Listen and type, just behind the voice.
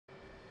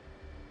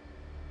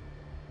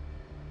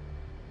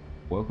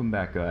Welcome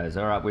back, guys.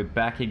 Alright, we're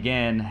back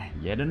again.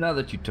 Yet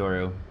another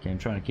tutorial. Okay, I'm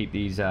trying to keep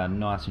these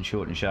nice and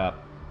short and sharp.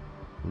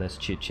 Less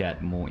chit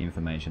chat, more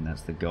information.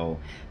 That's the goal.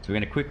 So we're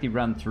going to quickly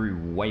run through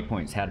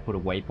waypoints, how to put a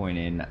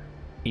waypoint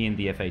in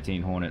the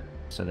F-18 Hornet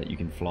so that you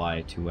can fly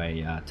to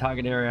a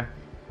target area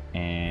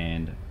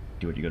and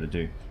do what you got to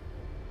do.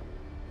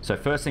 So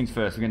first things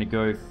first, we're going to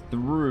go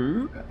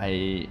through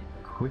a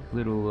quick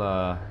little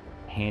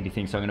handy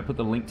thing. So I'm going to put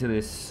the link to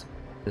this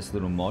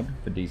little mod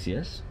for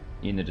DCS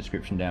in the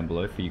description down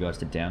below for you guys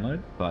to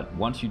download. But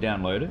once you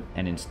download it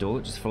and install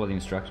it, just follow the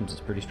instructions. It's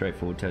pretty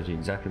straightforward, tells you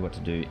exactly what to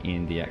do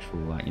in the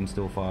actual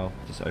install file.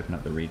 Just open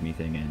up the readme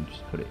thing and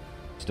just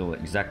install it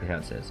exactly how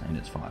it says, and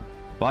it's fine.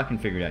 If I can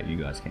figure it out, you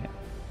guys can.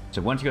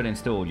 So once you got it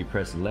installed, you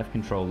press left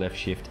control, left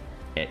shift,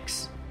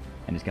 X,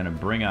 and it's going to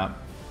bring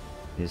up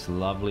this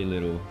lovely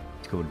little,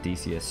 it's called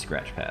DCS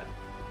scratch pad.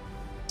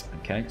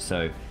 Okay,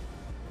 so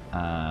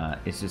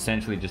it's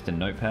essentially just a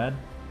notepad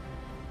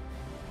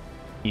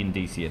in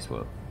DCS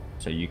world.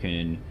 So you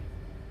can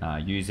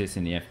use this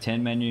in the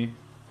F10 menu.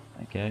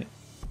 Okay,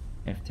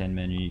 F10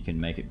 menu, you can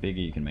make it bigger,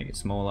 you can make it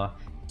smaller.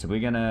 So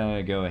we're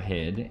gonna go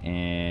ahead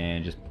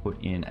and just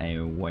put in a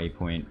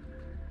waypoint.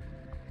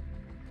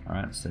 All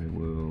right, so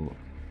we'll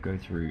go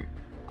through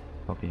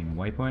copying a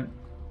waypoint.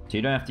 So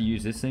you don't have to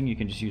use this thing, you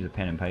can just use a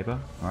pen and paper.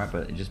 All right,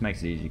 but it just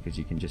makes it easy because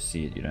you can just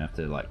see it. You don't have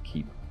to like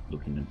keep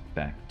looking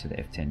back to the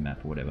F10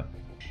 map or whatever.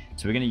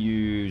 So we're gonna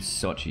use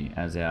Sochi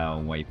as our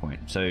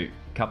waypoint. So a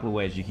couple of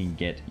ways you can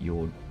get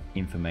your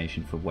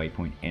information for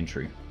waypoint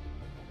entry.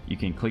 You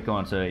can click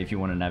on, so if you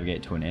want to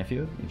navigate to an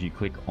airfield, if you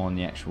click on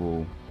the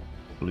actual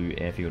blue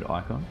airfield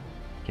icon,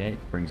 okay,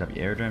 it brings up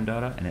your aerodrome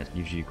data and it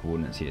gives you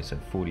coordinates here. So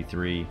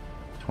 43,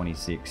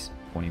 26,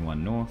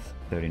 21 north,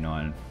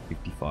 39,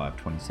 55,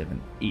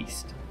 27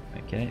 east.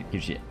 Okay, it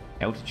gives you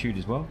altitude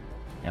as well,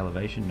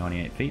 elevation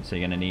 98 feet. So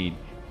you're going to need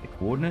the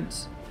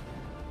coordinates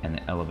and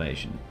the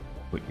elevation.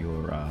 Put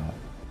your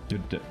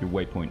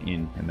waypoint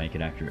in and make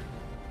it accurate.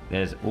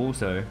 There's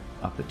also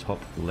up the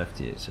top left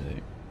here, so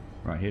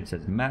right here it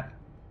says map,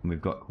 and we've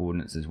got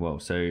coordinates as well.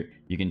 So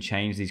you can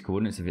change these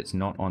coordinates if it's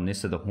not on this.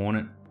 So the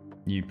Hornet,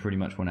 you pretty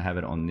much want to have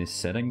it on this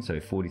setting,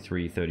 so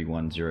 43,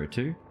 31,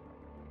 02,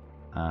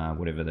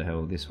 whatever the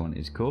hell this one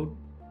is called.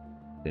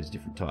 There's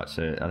different types,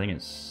 so I think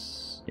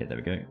it's, yeah, there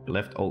we go.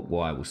 Left Alt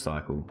Y will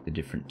cycle the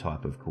different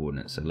type of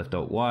coordinates. So left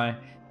Alt Y,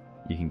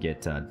 you can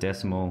get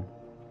decimal,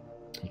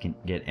 you can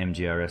get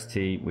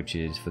MGRST, which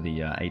is for the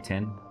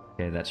A10.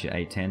 Okay, that's your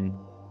A10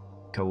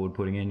 code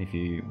putting in if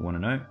you want to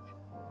know.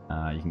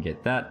 You can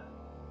get that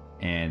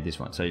and this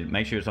one. So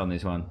make sure it's on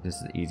this one. This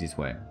is the easiest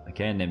way.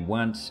 Okay, and then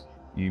once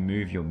you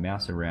move your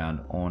mouse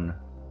around on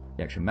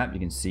the actual map, you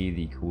can see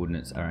the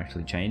coordinates are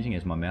actually changing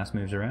as my mouse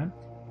moves around.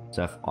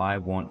 So if I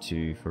want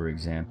to, for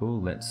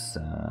example, let's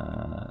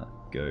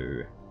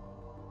go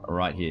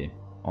right here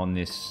on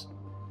this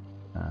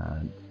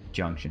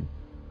junction,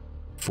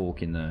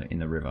 fork in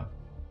the river.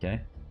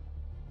 Okay,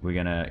 we're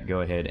gonna go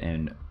ahead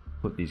and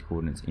put these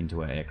coordinates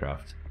into our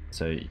aircraft.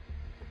 So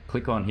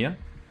click on here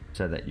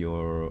so that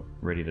you're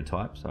ready to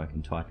type, so I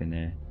can type in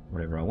there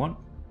whatever I want.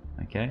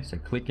 Okay, so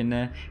click in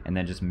there and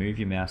then just move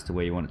your mouse to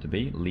where you want it to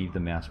be, leave the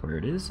mouse where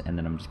it is, and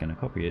then I'm just going to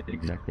copy it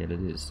exactly as it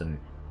is. So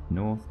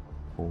north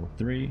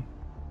 43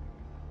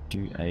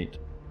 28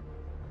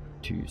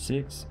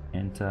 26,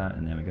 enter,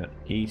 and then we got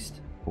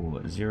east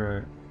 40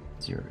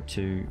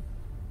 02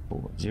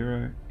 40,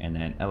 and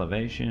then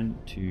elevation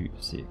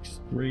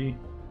 263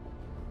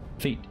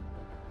 feet.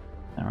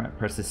 All right,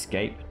 press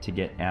escape to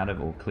get out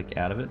of, or click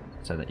out of it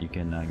so that you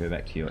can go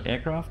back to your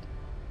aircraft.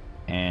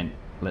 And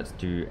let's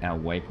do our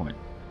waypoint.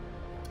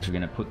 So we're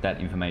going to put that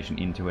information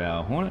into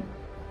our Hornet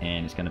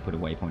and it's going to put a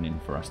waypoint in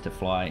for us to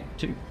fly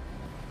to.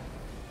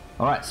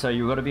 All right, so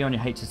you've got to be on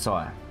your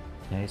HSI.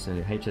 Okay, so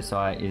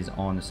HSI is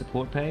on the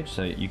support page,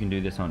 so you can do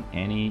this on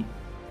any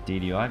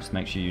DDI. Just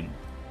make sure you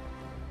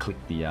click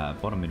the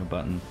bottom middle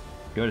button,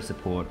 go to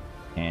support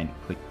and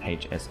click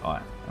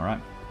HSI. All right,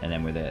 and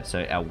then we're there.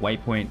 So our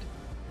waypoint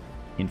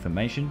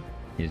information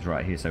is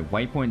right here. So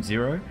waypoint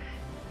 0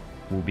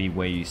 will be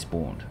where you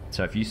spawned.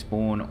 So if you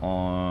spawn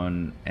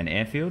on an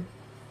airfield,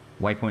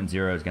 waypoint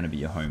 0 is going to be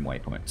your home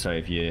waypoint. So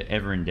if you're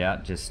ever in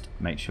doubt, just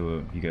make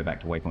sure you go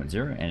back to waypoint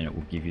 0 and it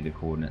will give you the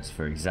coordinates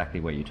for exactly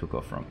where you took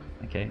off from.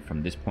 Okay,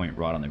 from this point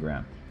right on the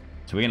ground.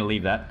 So we're going to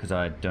leave that because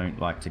I don't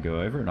like to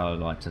go over it. I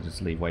like to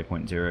just leave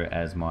waypoint 0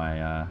 as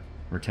my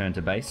return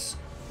to base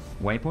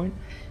waypoint.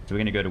 So we're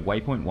going to go to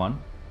waypoint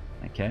 1.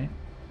 Okay,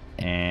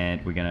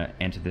 and we're going to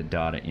enter the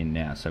data in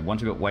now. So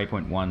once we've got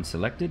waypoint 1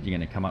 selected, you're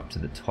going to come up to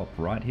the top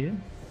right here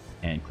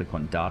and click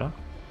on data.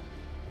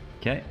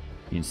 Okay,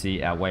 you can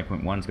see our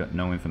waypoint 1's got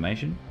no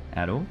information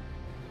at all.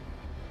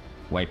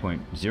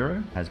 Waypoint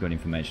 0 has got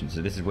information,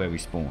 so this is where we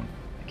spawn.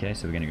 Okay,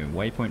 so we're going to go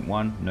waypoint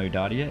 1, no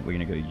data yet. We're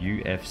going to go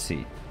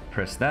UFC.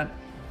 Press that,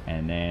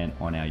 and then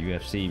on our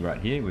UFC right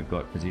here, we've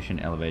got position,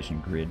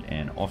 elevation, grid,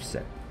 and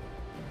offset.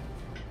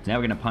 So now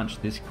we're going to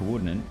punch this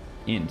coordinate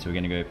in. So we're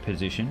going to go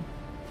position,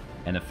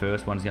 and the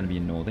first one's going to be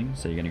in northing.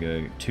 So you're going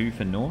to go 2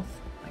 for north.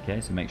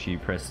 Okay, so make sure you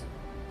press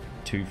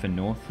 2 for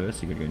north first.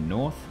 So you've got to go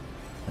north,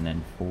 and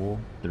then 4,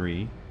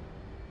 3,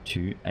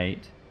 2,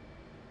 8,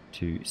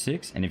 2,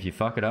 6. And if you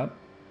fuck it up,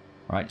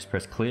 all right, just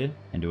press clear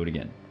and do it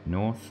again.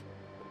 North,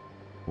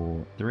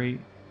 4, 3,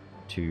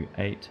 2,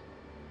 8,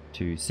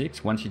 2,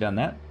 6. Once you've done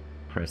that,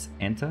 press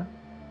enter,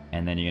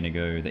 and then you're going to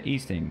go the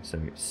easting. So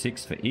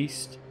 6 for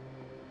east,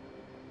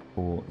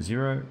 4,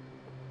 0,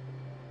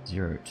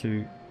 0,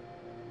 2,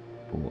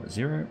 4,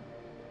 0,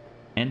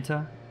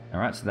 enter. All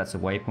right, so that's a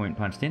waypoint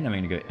punched in. Then we're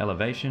going to go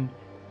elevation,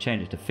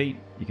 change it to feet.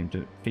 You can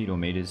do feet or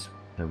meters.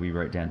 So we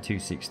wrote down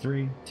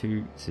 263,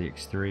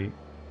 263,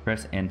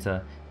 press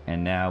enter,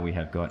 and now we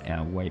have got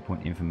our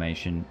waypoint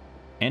information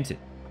entered.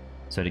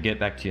 So to get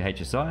back to your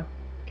HSI,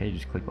 okay,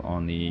 just click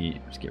on the,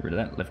 just get rid of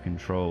that, left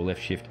control,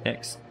 left shift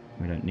X.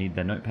 We don't need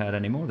the notepad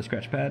anymore, the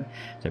scratch pad.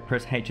 So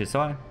press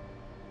HSI,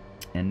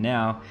 and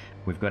now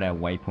we've got our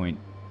waypoint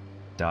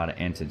data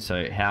entered.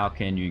 So how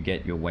can you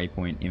get your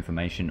waypoint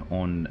information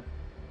on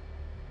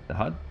the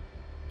HUD?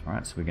 All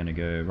right, so we're going to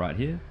go right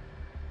here,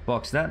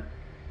 box that,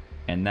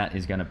 and that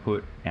is going to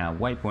put our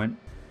waypoint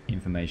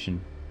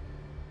information.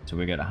 So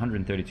we got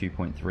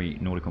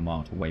 132.3 nautical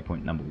mile to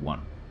waypoint number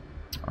 1.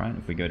 All right,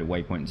 if we go to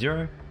waypoint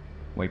 0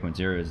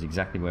 is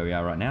exactly where we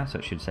are right now, so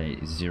it should say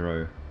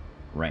 0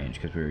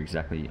 range because we're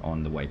exactly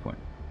on the waypoint.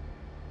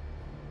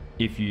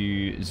 If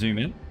you zoom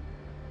in,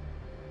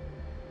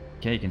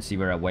 okay, you can see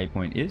where our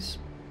waypoint is.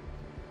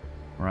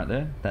 Right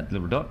there, that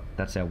little dot,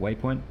 that's our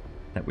waypoint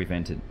that we've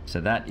entered.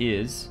 So that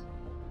is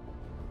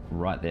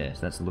right there.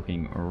 So that's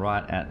looking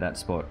right at that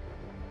spot,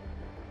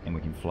 and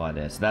we can fly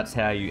there. So that's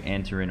how you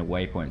enter in a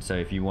waypoint. So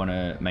if you want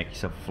to make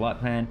yourself a flight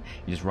plan,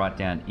 you just write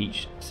down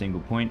each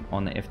single point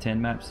on the F10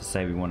 maps. So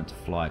say we wanted to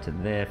fly to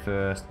there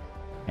first,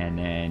 and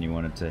then you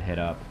wanted to head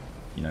up,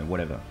 you know,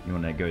 whatever. You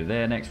want to go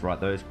there next,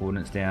 write those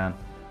coordinates down,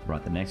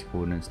 write the next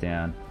coordinates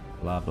down,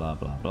 blah, blah,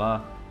 blah,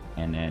 blah,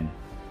 and then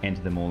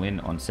enter them all in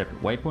on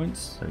separate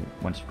waypoints. So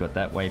once you've got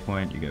that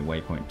waypoint, you go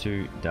waypoint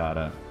 2,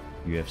 data,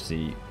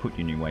 UFC, put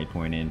your new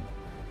waypoint in,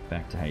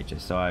 back to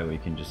HSI, where you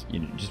can just, you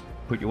know, just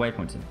put your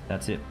waypoints in.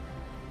 That's it.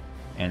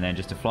 And then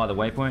just to fly the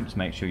waypoint, just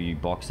make sure you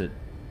box it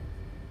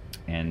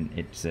and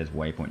it says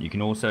waypoint. You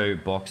can also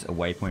box a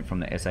waypoint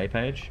from the SA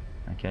page.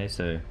 Okay,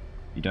 so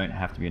you don't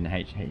have to be in the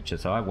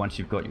HSI. Once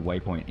you've got your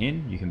waypoint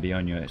in, you can be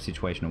on your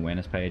situational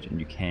awareness page and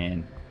you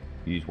can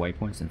use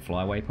waypoints and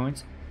fly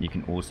waypoints. You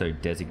can also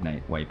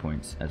designate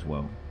waypoints as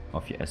well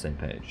off your SA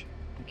page,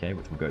 okay,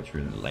 which we'll go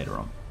through later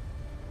on.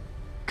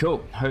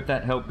 Cool, hope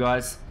that helped,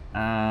 guys.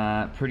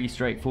 Pretty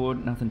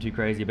straightforward, nothing too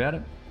crazy about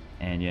it.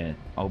 And yeah,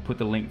 I'll put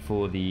the link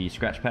for the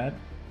scratch pad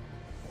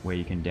where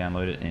you can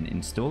download it and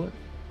install it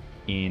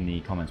in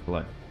the comments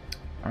below.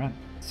 All right,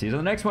 see you on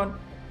the next one.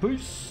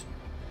 Peace.